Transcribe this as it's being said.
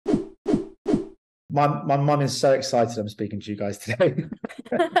My mum is so excited I'm speaking to you guys today.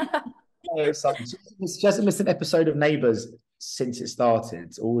 So excited. She hasn't missed an episode of Neighbours since it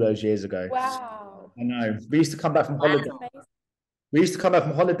started all those years ago. Wow. I know. We used to come back from That's holiday. amazing. We used to come back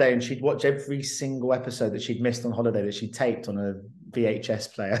from holiday and she'd watch every single episode that she'd missed on holiday that she'd taped on a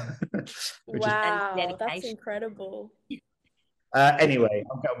VHS player, which is That is Wow, that's dedication. incredible. anyway.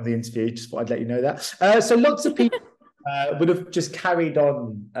 I'll get on with the interview. Just thought I'd let you know that. So lots of people would have just carried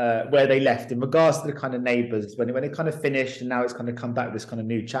on where they left in regards to the kind of neighbours when it kind of finished and now it's kind of come back with this kind of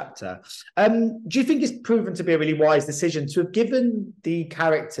new chapter. Do you think it's proven to be a really wise decision to have given the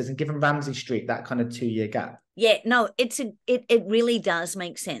characters and given Ramsay Street that kind of 2-year gap? Yeah, no, it really does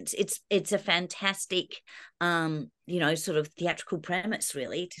make sense. It's a fantastic sort of theatrical premise,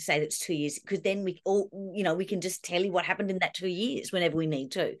 really, to say that's 2 years, because then we can just tell you what happened in that 2 years whenever we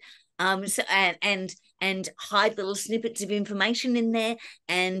need to. So and hide little snippets of information in there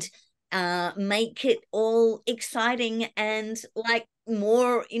and make it all exciting and like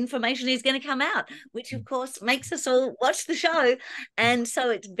more information is going to come out, which of course makes us all watch the show. And so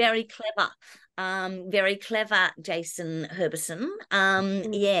it's very clever. Very clever, Jason Herberson.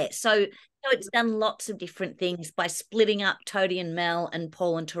 So it's done lots of different things by splitting up Todi and Mel and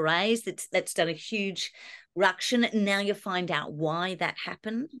Paul and Therese. That's done a huge ruction. And now you find out why that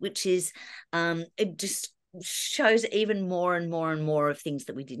happened, which is it just shows even more and more and more of things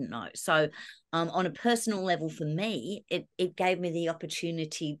that we didn't know. So on a personal level for me, it gave me the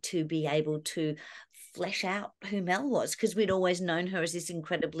opportunity to be able to flesh out who Mel was, because we'd always known her as this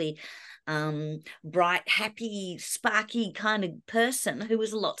incredibly bright, happy, sparky kind of person who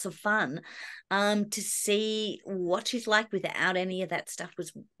was lots of fun. To see what she's like without any of that stuff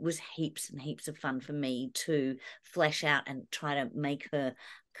was heaps and heaps of fun for me to flesh out and try to make her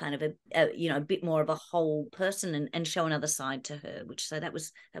kind of a bit more of a whole person and show another side to her, so that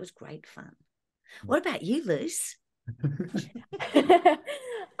was great fun. What about you, Luce?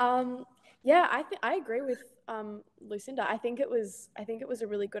 Yeah, I agree with Lucinda. I think it was a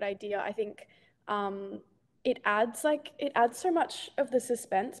really good idea. I think it adds so much of the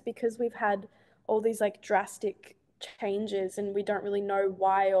suspense, because we've had all these like drastic changes and we don't really know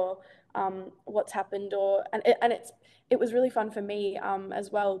why or what's happened, and it was really fun for me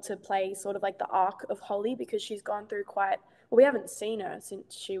as well to play sort of like the arc of Holly, because she's gone through we haven't seen her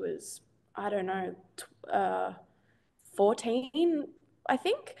since she was, I don't know, 14, I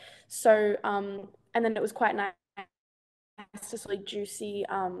think. So, and then it was quite nice to sort of juicy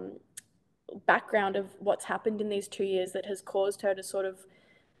background of what's happened in these 2 years that has caused her to sort of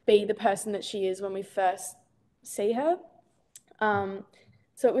be the person that she is when we first see her.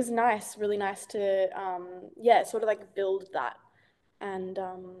 So it was nice, really nice to, sort of like build that. And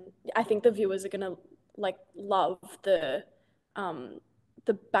I think the viewers are gonna like love the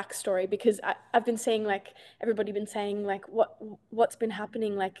backstory, because I've been seeing like everybody been saying like what's been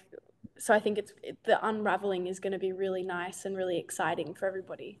happening, like, so I think the unraveling is going to be really nice and really exciting for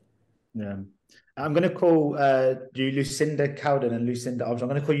everybody. Yeah. I'm going to call you Lucinda Cowden and Lucinda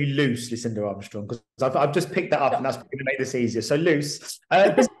Armstrong. I'm going to call you Lucinda Armstrong, because I've just picked that up and that's going to make this easier. So Luce,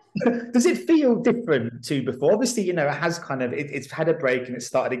 does it feel different to before? Obviously, it has kind of, it's had a break and it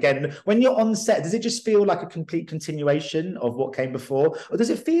started again. When you're on set, does it just feel like a complete continuation of what came before? Or does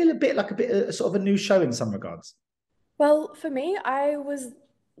it feel a bit sort of a new show in some regards? Well, for me, I was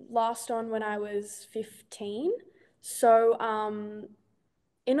last on when I was 15. So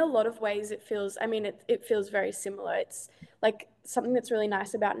in a lot of ways it feels, it feels very similar. It's like something that's really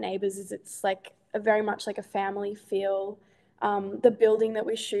nice about Neighbours is it's like very much like a family feel. The building that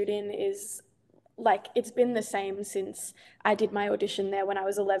we shoot in is like, it's been the same since I did my audition there when I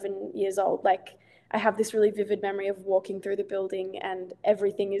was 11 years old. Like, I have this really vivid memory of walking through the building and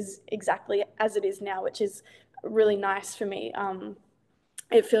everything is exactly as it is now, which is really nice for me.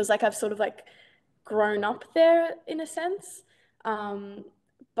 It feels like I've sort of like grown up there in a sense.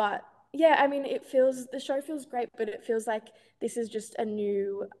 But yeah, the show feels great, but it feels like this is just a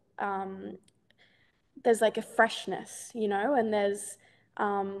new, there's like a freshness, and there's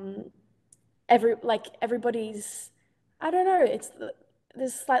everybody's, I don't know,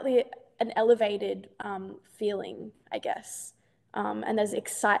 there's slightly an elevated feeling, I guess. And there's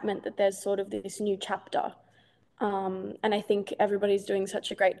excitement that there's sort of this new chapter. And I think everybody's doing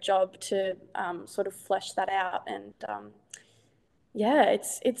such a great job to sort of flesh that out. And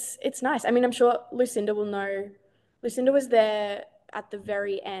it's nice. I'm sure Lucinda will know. Lucinda was there at the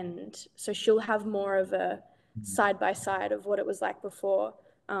very end, so she'll have more of a side by side of what it was like before.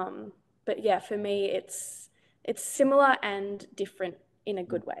 But yeah, for me, it's similar and different in a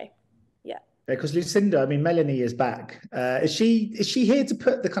good way. Yeah. Because Lucinda, I mean, Melanie is back. Is she here to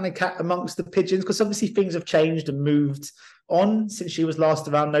put the kind of cat amongst the pigeons? Because obviously things have changed and moved on since she was last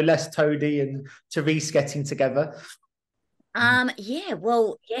around. No less Toadie and Therese getting together. I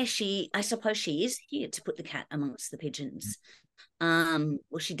suppose she is here to put the cat amongst the pigeons. Well,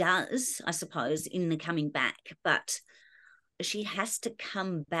 she does, I suppose, in the coming back, but she has to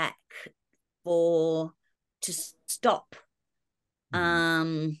come back to stop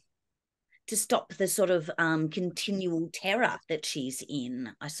the sort of continual terror that she's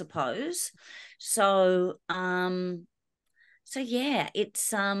in, I suppose. So yeah,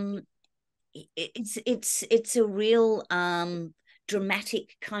 it's a real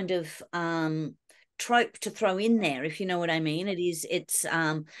dramatic kind of trope to throw in there, if you know what I mean.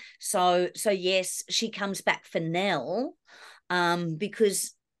 So yes, she comes back for Nell,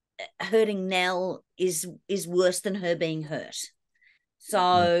 because hurting Nell is worse than her being hurt.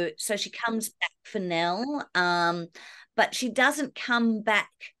 So she comes back for Nell, but she doesn't come back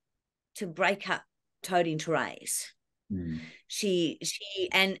to break up Toadie and Therese. She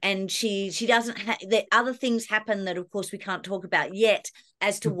doesn't have, the other things happen that of course we can't talk about yet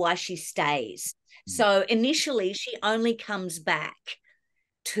as to why she stays. So initially she only comes back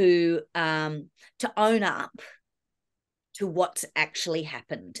to own up to what's actually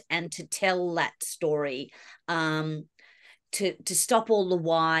happened and to tell that story, to stop all the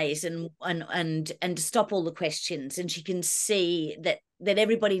whys and to stop all the questions, and she can see that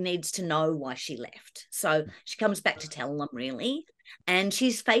everybody needs to know why she left. So she comes back to tell them, really, and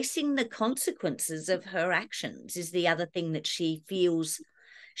she's facing the consequences of her actions is the other thing that she feels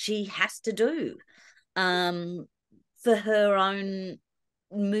she has to do for her own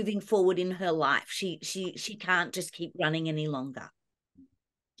moving forward in her life. She can't just keep running any longer.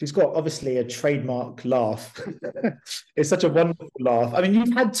 She's got obviously a trademark laugh. It's such a wonderful laugh. I mean,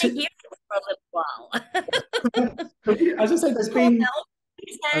 you've had to. I hear it for a little while. As I say, there's been.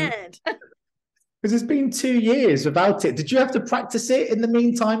 Because it's been 2 years without it. Did you have to practice it in the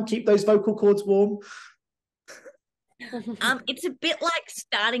meantime? Keep those vocal cords warm? It's a bit like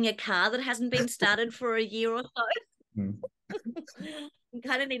starting a car that hasn't been started for a year or so. You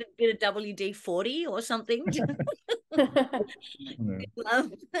kind of need a bit of WD-40 or something. To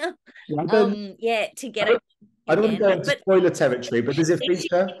get it. I don't want to go into spoiler territory, but does it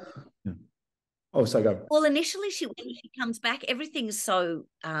feature? Oh, sorry, go. Well, initially, when she comes back, everything's so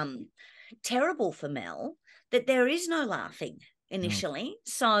terrible for Mel that there is no laughing initially.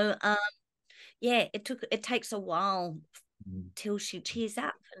 So, it takes a while till she tears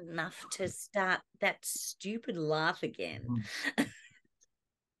up enough to start that stupid laugh again.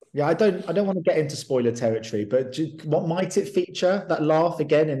 Yeah, I don't want to get into spoiler territory, but what might it feature, that laugh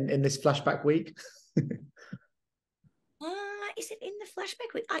again in this flashback week? Is it in the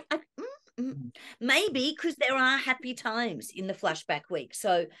flashback week? Maybe, because there are happy times in the flashback week.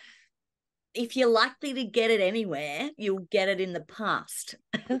 So if you're likely to get it anywhere, you'll get it in the past.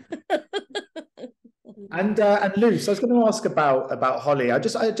 And Luce, I was going to ask about Holly. I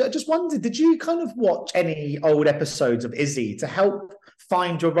just wondered, did you kind of watch any old episodes of Izzy to help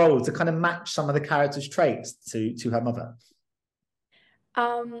find your role, to kind of match some of the characters' traits to her mother?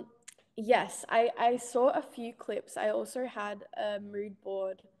 Yes, I saw a few clips. I also had a mood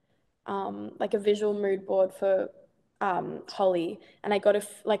board, like a visual mood board for Holly, and I got a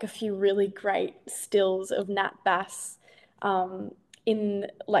few really great stills of Nat Bass in,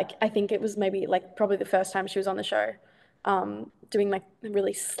 like, I think it was maybe like probably the first time she was on the show, doing like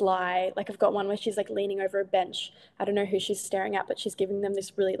really sly, like I've got one where she's like leaning over a bench. I don't know who she's staring at, but she's giving them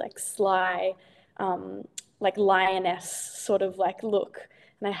this really like sly, like lioness sort of like look.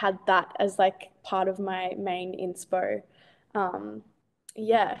 And I had that as like part of my main inspo.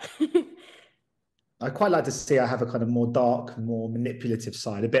 Yeah. I quite like to see her have a kind of more dark, more manipulative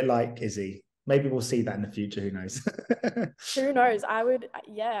side, a bit like Izzy. Maybe we'll see that in the future. Who knows? Who knows? I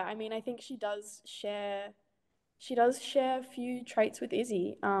mean, I think she does share a few traits with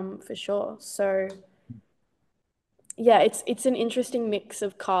Izzy, for sure. So yeah, it's an interesting mix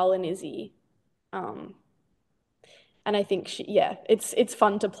of Carl and Izzy. And I think it's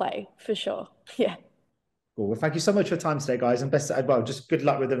fun to play for sure. Yeah. Cool. Well, thank you so much for your time today, guys, and just good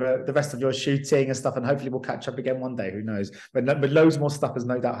luck with the rest of your shooting and stuff, and hopefully we'll catch up again one day. Who knows? But loads more stuff has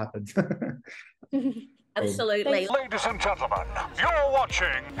no doubt happened. Absolutely. Ladies and gentlemen, you're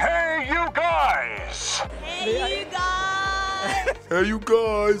watching Hey You Guys! Hey you guys! Hey you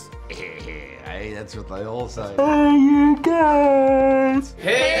guys! Hey, that's what they all say. Hey you guys!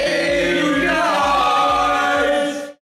 Hey you guys!